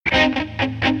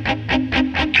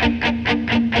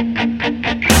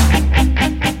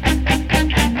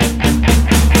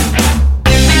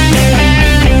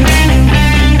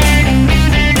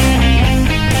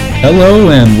Hello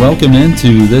and welcome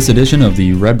into this edition of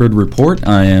the Redbird Report.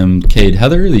 I am Cade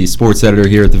Heather, the sports editor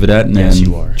here at the Vidette, and Yes,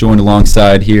 you are. joined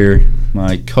alongside here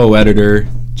my co-editor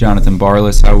Jonathan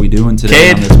Barlis. How are we doing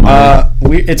today? Cade, on this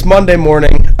Monday? it's Monday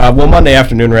morning, Monday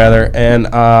afternoon rather, and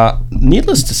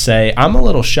needless to say, I'm a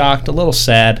little shocked, a little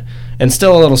sad, and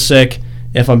still a little sick,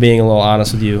 if I'm being a little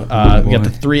honest with you. We got the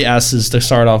 3 S's to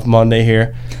start off Monday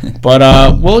here,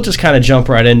 but we'll just kind of jump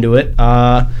right into it.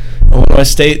 Illinois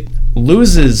State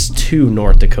loses to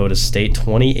North Dakota State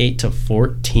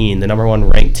 28-14, the number 1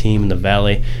 ranked team in the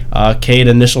Valley. Cade,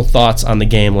 initial thoughts on the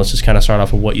game. Let's just kind of start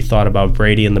off with what you thought about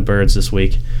Brady and the Birds this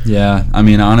week. Yeah, I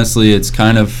mean, honestly, it's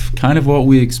kind of what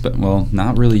we expect. Well,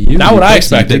 not really you. Not what I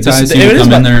expected.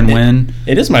 Come in there and win.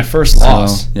 It is my first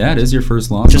loss. Yeah, it is your first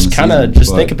loss. Just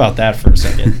think about that for a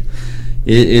second.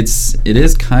 It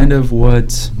is kind of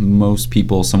what most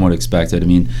people somewhat expected. I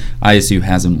mean, ISU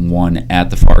hasn't won at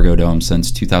the Fargo Dome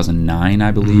since 2009, I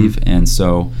believe, and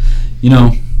so,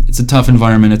 it's a tough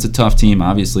environment. It's a tough team.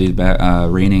 Obviously,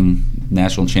 reigning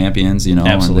national champions.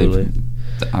 Absolutely. And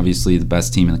obviously the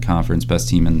best team in the conference, best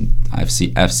team in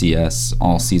FCS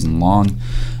all season long.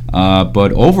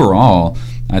 But overall,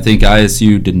 I think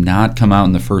ISU did not come out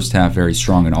in the first half very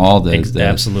strong at all.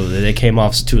 Absolutely. They came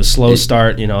off to a slow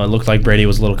start. It looked like Brady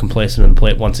was a little complacent in the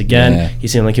plate once again. Yeah. He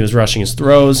seemed like he was rushing his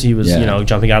throws. He was,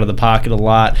 jumping out of the pocket a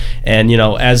lot. And,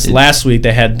 last week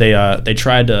they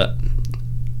tried to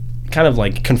kind of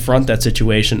like confront that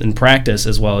situation in practice,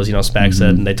 as well as Spack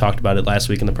said, and they talked about it last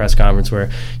week in the press conference, where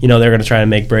they're going to try to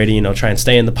make Brady try and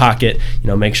stay in the pocket,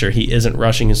 make sure he isn't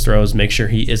rushing his throws, make sure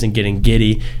he isn't getting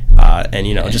giddy, and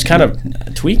just kind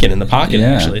of tweak it in the pocket.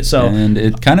 Actually, so and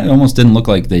it kind of almost didn't look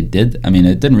like they did. I mean,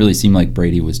 it didn't really seem like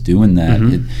Brady was doing that.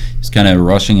 He's kind of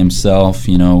rushing himself,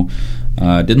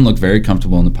 didn't look very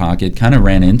comfortable in the pocket, kind of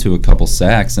ran into a couple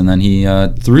sacks, and then he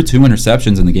threw 2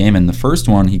 interceptions in the game. And the first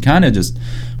one, he kind of just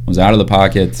was out of the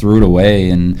pocket, threw it away,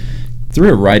 and threw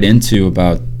it right into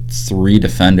about 3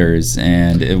 defenders,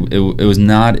 and it was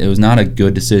not a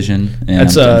good decision. And I'm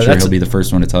sure he'll be the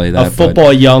first one to tell you that. A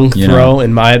football young throw,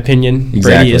 in my opinion. Exactly.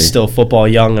 Brady is still football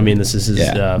young. I mean, this is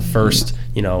his first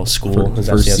school,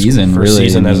 first season, first really,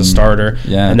 season as a starter,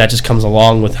 yeah. And that just comes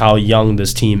along with how young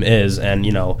this team is. And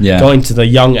yeah. Going to the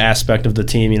young aspect of the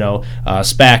team,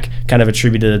 Spack kind of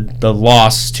attributed the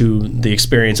loss to the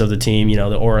experience of the team.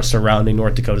 The aura surrounding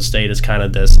North Dakota State is kind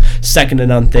of this second to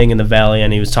none thing in the Valley,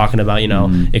 and he was talking about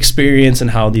experience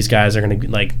and how these guys are going to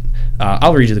be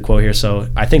I'll read you the quote here. So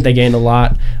I think they gained a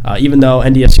lot, even though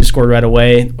NDSU scored right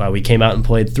away. We came out and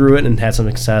played through it and had some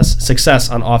success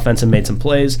on offense and made some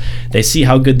plays. They see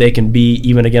how good they can be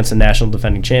even against a national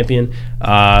defending champion.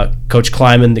 Coach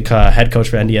Kleiman, the head coach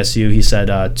for NDSU, he said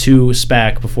to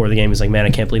Spack before the game, he's like, "Man, I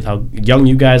can't believe how young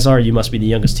you guys are. You must be the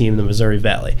youngest team in the Missouri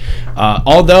Valley."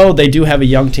 Although they do have a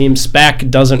young team, Spack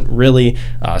doesn't really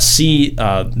see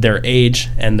their age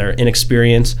and their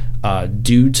inexperience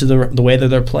due to the way that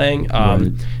they're playing.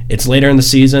 Right. It's later in the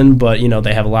season, but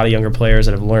they have a lot of younger players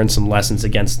that have learned some lessons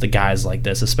against the guys like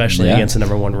this, especially against the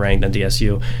number 1 ranked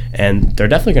NDSU, and they're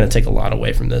definitely going to take a lot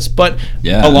away from this. But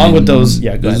with those, go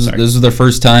ahead. Sorry. This is their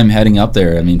first time heading up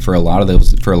there. I mean, for a lot of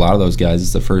those guys,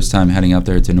 it's the first time heading up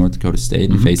there to North Dakota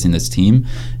State and facing this team.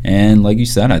 And like you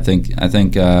said, I think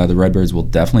the Redbirds will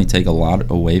definitely take a lot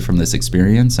away from this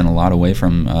experience and a lot away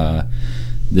from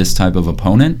this type of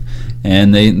opponent,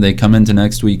 and they come into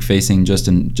next week facing just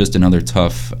another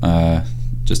tough opponent.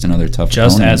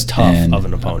 As tough of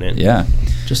an opponent. Yeah.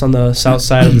 Just on the south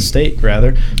side of the state,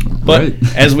 rather. But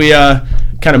right. As we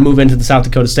kind of move into the South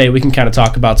Dakota State, we can kind of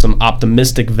talk about some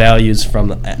optimistic values from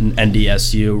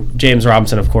NDSU. James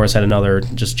Robinson, of course, had another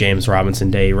just James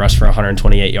Robinson day. He rushed for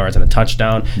 128 yards and a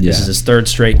touchdown. Yeah. This is his 3rd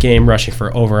straight game rushing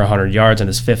for over 100 yards, and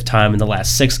his 5th time in the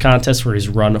last 6 contests where he's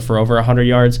run for over 100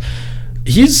 yards.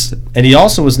 He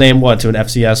also was named to an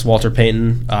FCS Walter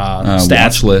Payton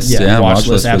stats watch list. Watch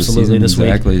list absolutely this week.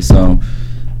 Exactly. So,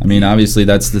 I mean, obviously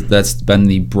that's been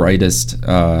the brightest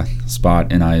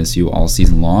spot in ISU all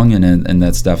season long, and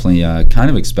that's definitely kind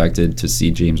of expected to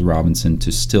see James Robinson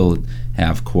to still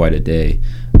have quite a day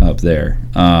up there.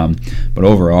 But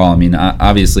overall, I mean,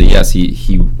 obviously, yes,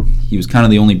 he was kind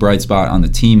of the only bright spot on the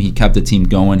team. He kept the team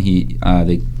going.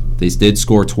 They did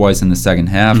score twice in the second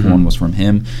half. Mm-hmm. One was from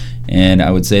him. And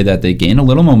I would say that they gained a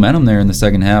little momentum there in the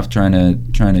second half, trying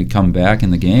to come back in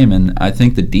the game. And I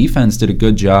think the defense did a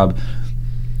good job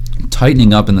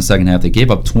tightening up in the second half. They gave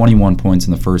up 21 points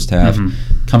in the first half,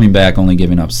 coming back only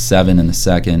giving up 7 in the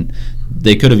second.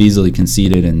 They could have easily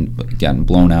conceded and gotten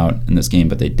blown out in this game,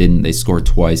 but they didn't. They scored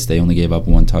twice. They only gave up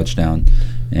 1 touchdown.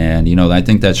 And I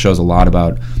think that shows a lot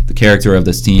about the character of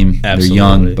this team. Absolutely. They're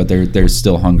young, but they're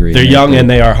still hungry. They're young and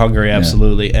they are hungry,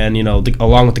 absolutely. Yeah. And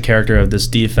along with the character of this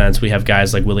defense, we have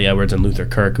guys like Willie Edwards and Luther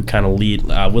Kirk who kind of lead.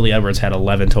 Willie Edwards had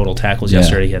 11 total tackles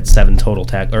yesterday. He had 7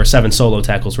 solo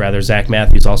tackles rather. Zach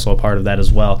Matthews also a part of that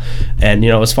as well. And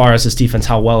as far as this defense,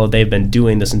 how well they've been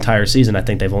doing this entire season, I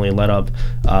think they've only let up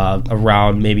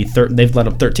around maybe they've let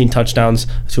up 13 touchdowns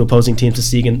to opposing teams this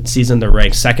season. They're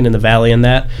ranked second in the Valley in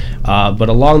that. But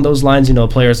along those lines,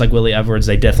 players like Willie Edwards,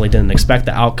 they definitely didn't expect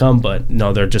the outcome, but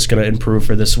they're just going to improve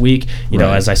for this week.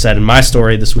 As I said in my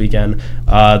story this weekend,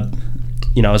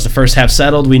 as the first half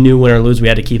settled, we knew win or lose, we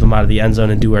had to keep them out of the end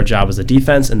zone and do our job as a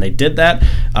defense, and they did that.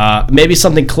 Maybe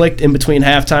something clicked in between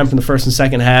halftime from the first and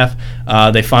second half.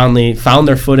 They finally found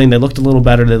their footing. They looked a little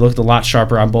better. They looked a lot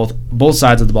sharper on both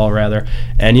sides of the ball, rather.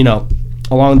 And,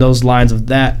 along those lines of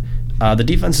that, the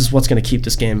defense is what's going to keep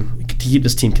this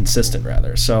team consistent,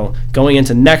 rather. So going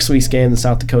into next week's game in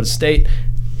South Dakota State,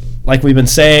 like we've been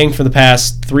saying for the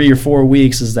past 3 or 4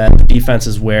 weeks, is that the defense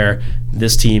is where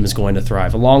this team is going to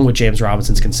thrive. Along with James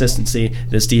Robinson's consistency,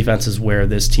 this defense is where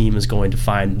this team is going to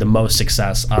find the most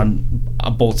success on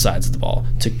both sides of the ball,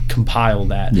 to compile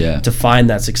that, to find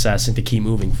that success, and to keep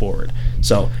moving forward.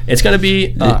 So it's going to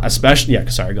be especially –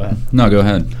 sorry, go ahead. No, go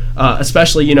ahead.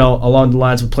 Especially, along the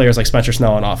lines of players like Spencer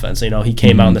Snell on offense. He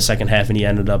came out in the second half and he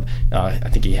ended up I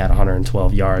think he had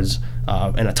 112 yards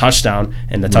and a touchdown,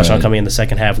 and the touchdown coming in the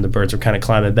second half, and the Birds were kind of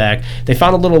climbing back. They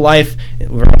found a little life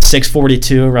around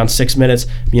 6:42, around 6 minutes.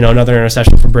 Another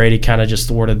interception from Brady kind of just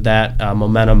thwarted that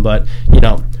momentum. But,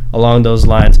 along those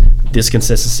lines, this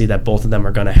consistency that both of them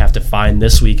are going to have to find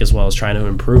this week, as well as trying to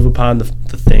improve upon the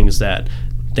things that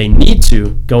they need to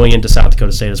going into South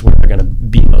Dakota State, is where they're going to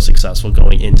be most successful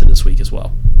going into this week as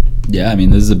well. Yeah,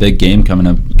 this is a big game coming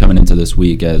into this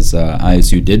week, as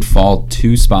ISU did fall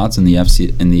 2 spots in the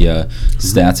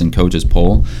stats and coaches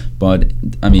poll, but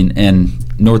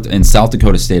and South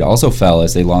Dakota State also fell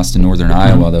as they lost to Northern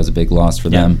Iowa. That was a big loss for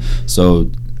them. So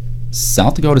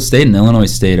South Dakota State and Illinois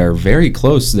State are very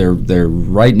close. They're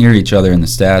right near each other in the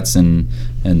stats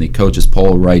and the coaches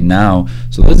poll right now.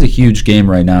 So this is a huge game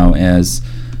right now, as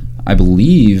I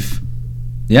believe.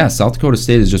 Yeah, South Dakota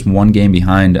State is just 1 game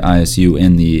behind ISU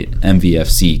in the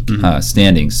MVFC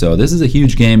standings. So this is a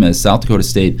huge game, as South Dakota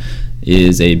State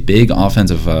is a big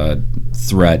offensive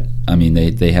threat.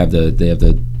 They have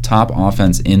the top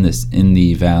offense in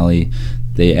the Valley.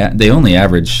 They only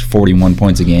average 41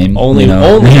 points a game. Only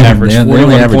average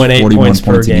 41.8 points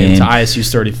per game to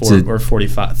ISU's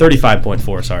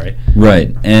 35.4. Sorry.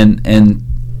 Right, and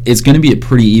it's going to be a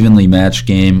pretty evenly matched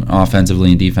game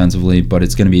offensively and defensively, but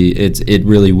it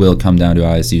really will come down to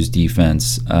ISU's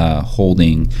defense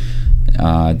holding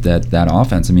that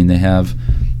offense. They have,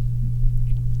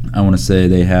 I want to say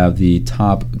they have the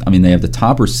top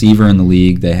receiver in the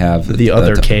league. They have the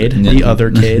other Cade.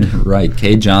 Right,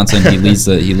 Cade Johnson. He leads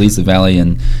the Valley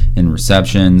in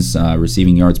receptions,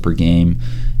 receiving yards per game,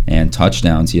 and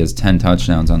touchdowns. He has 10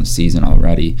 touchdowns on the season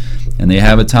already. And they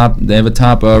have a top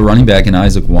running back in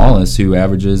Isaac Wallace, who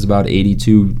averages about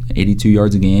 82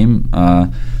 yards a game.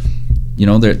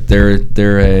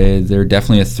 They're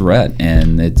definitely a threat,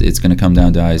 and it's going to come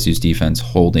down to ISU's defense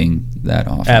holding that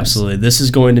offense. Absolutely. This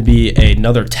is going to be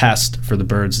another test for the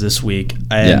Birds this week.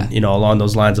 And, along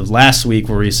those lines of last week,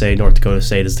 where we say North Dakota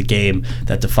State is the game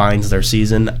that defines their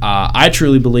season, I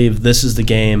truly believe this is the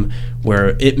game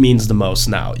where it means the most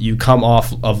now. You come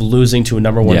off of losing to a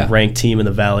number 1 ranked team in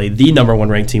the Valley, the number 1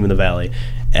 ranked team in the Valley,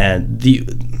 and the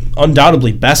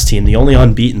undoubtedly best team, the only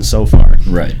unbeaten so far.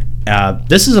 Right.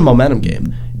 This is a momentum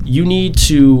game. You need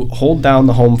to hold down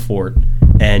the home fort,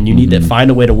 and you need to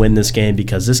find a way to win this game,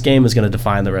 because this game is going to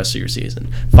define the rest of your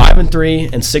season.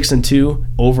 5-3 and 6-2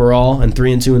 overall, and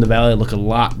 3-2 in the Valley look a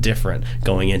lot different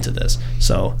going into this.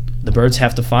 So the Birds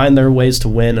have to find their ways to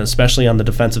win, especially on the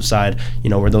defensive side,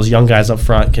 where those young guys up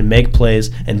front can make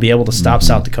plays and be able to stop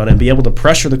South Dakota and be able to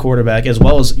pressure the quarterback, as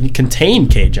well as contain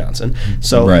Cade Johnson.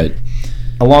 So right.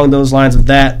 Along those lines of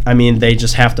that, they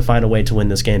just have to find a way to win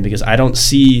this game, because I don't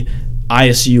see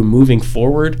ISU moving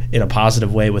forward in a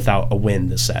positive way without a win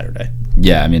this Saturday.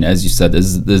 Yeah, as you said,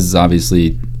 this is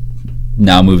obviously,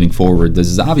 now moving forward, this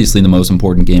is obviously the most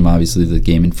important game. Obviously, the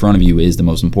game in front of you is the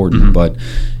most important, but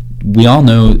we all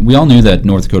knew that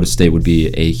North Dakota State would be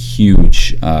a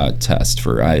huge test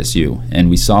for ISU, and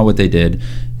we saw what they did,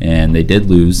 and they did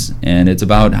lose, and it's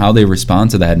about how they respond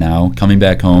to that now, coming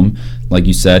back home, like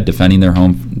you said, defending their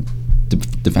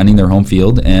home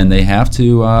field, and they have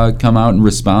to come out and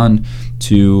respond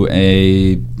to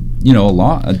a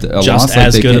loss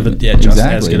as good of a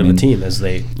team as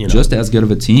they just as good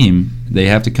of a team. They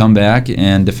have to come back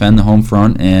and defend the home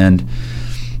front, and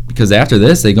because after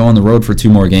this they go on the road for 2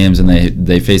 more games, and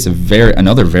they face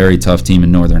another very tough team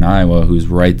in Northern Iowa, who's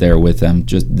right there with them,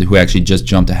 who actually just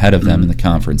jumped ahead of them in the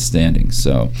conference standings.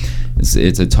 So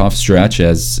it's a tough stretch,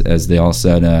 as they all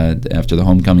said after the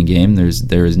homecoming game. There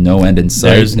is no end in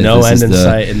sight. There's no end in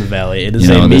sight in the Valley. It is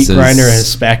a meat grinder,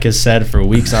 as SPAC has said for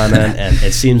weeks on end, and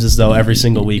it seems as though every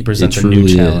single week presents a new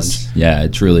challenge. Yeah,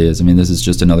 it truly is. I mean, this is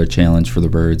just another challenge for the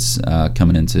Birds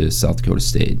coming into South Dakota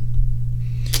State.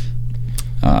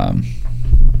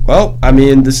 Well, I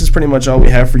mean, this is pretty much all we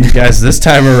have for you guys this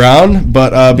time around,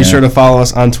 but be sure to follow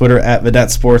us on Twitter at Vidette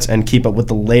Sports and keep up with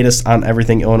the latest on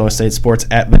everything Illinois State sports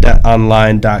at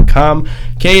VidetteOnline.com.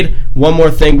 Cade, one more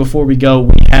thing before we go.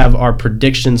 We have our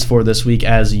predictions for this week,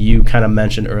 as you kind of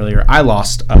mentioned earlier. I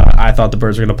lost. I thought the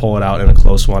Birds were going to pull it out in a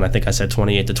close one. I think I said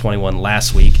 28-21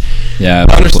 last week. Yeah,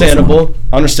 understandable.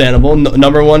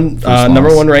 Number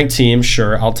one ranked team.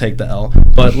 Sure, I'll take the L.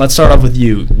 But let's start off with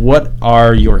you. What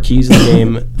are your keys to the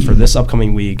game for this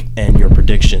upcoming week and your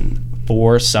prediction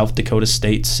for South Dakota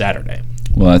State Saturday?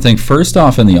 Well, I think first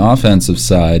off, on the offensive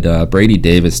side, Brady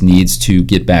Davis needs to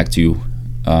get back to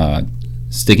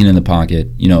sticking in the pocket,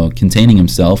 containing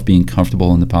himself, being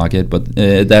comfortable in the pocket, but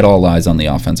that all lies on the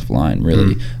offensive line,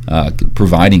 really,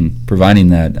 providing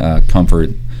that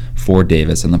comfort for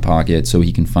Davis in the pocket so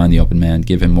he can find the open man,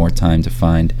 give him more time to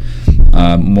find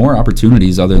more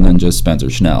opportunities other than just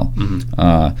Spencer Schnell.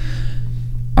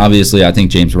 Obviously, I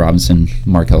think James Robinson,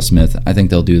 Markel Smith, I think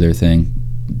they'll do their thing.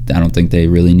 I don't think they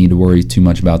really need to worry too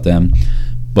much about them.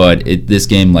 But this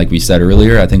game, like we said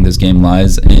earlier, I think this game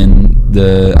lies in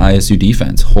the ISU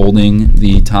defense, holding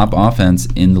the top offense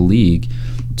in the league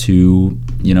to,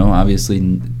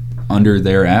 obviously under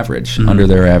their average, and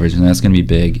that's going to be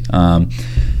big.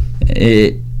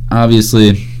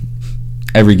 Obviously,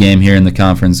 every game here in the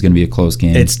conference is going to be a close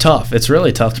game. It's tough. It's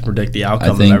really tough to predict the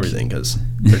outcome of everything because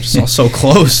they're just all so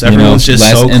close. Everyone's so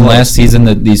close. And last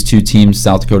season, these two teams,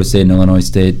 South Dakota State and Illinois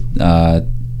State,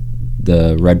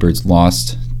 the Redbirds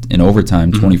lost in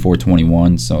overtime,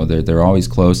 24-21. So they're always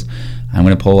close. I'm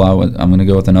going to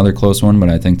go with another close one, but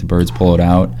I think the Birds pull it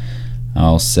out.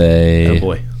 I'll say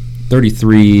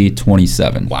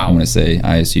 33-27. Wow. I'm going to say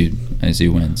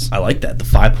ISU wins. I like that. The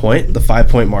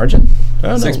 5-point margin.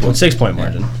 6 point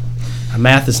margin.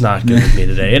 Math is not good with me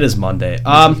today. It is Monday.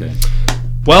 Okay.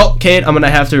 Well, Kate, I'm going to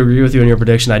have to agree with you on your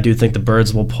prediction. I do think the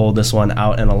Birds will pull this one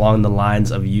out, and along the lines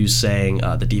of you saying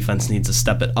the defense needs to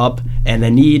step it up, and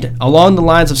along the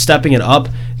lines of stepping it up,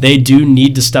 they do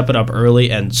need to step it up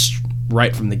early and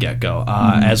right from the get-go.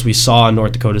 As we saw in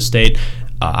North Dakota State,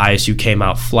 ISU came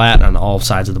out flat on both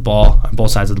sides of the ball.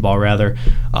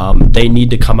 They need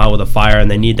to come out with a fire,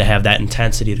 and they need to have that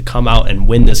intensity to come out and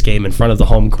win this game in front of the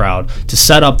home crowd to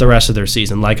set up the rest of their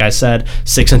season. Like I said,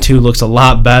 6-2 looks a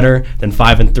lot better than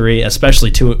 5-3, especially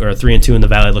 3-2 in the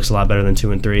Valley looks a lot better than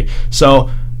 2-3.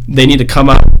 So they need to come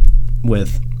out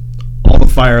with all the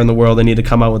fire in the world. They need to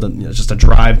come out with just a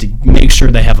drive to make sure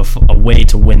they have a way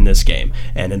to win this game.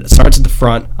 And it starts at the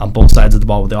front on both sides of the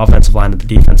ball with the offensive line and the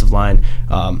defensive line.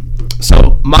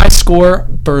 So my score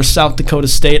for South Dakota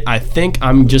State, I think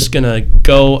I'm just going to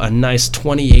go a nice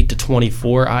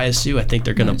 28-24 ISU. I think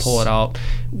they're going to pull it out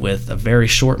with a very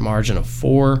short margin of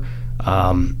 4.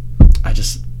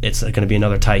 It's going to be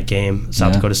another tight game.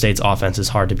 South Dakota State's offense is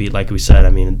hard to beat, like we said. I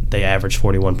mean, they average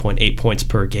 41.8 points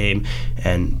per game,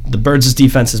 and the Birds'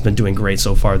 defense has been doing great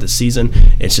so far this season.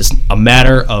 It's just a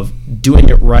matter of doing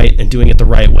it right and doing it the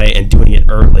right way and doing it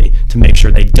early to make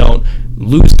sure they don't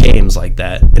lose games like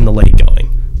that in the late going.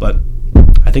 But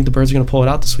I think the Birds are going to pull it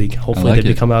out this week. Hopefully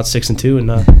they come out 6-2 and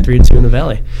 3-2 in the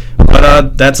Valley.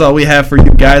 But that's all we have for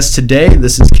you guys today.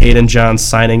 This is Cade and John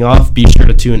signing off. Be sure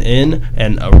to tune in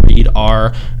and read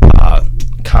our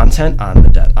content on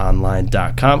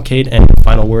VidetteOnline.com. Cade, any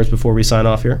final words before we sign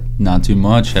off here? Not too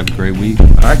much. Have a great week. All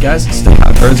right, guys. Stay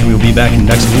hot, Birds. We will be back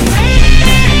next week.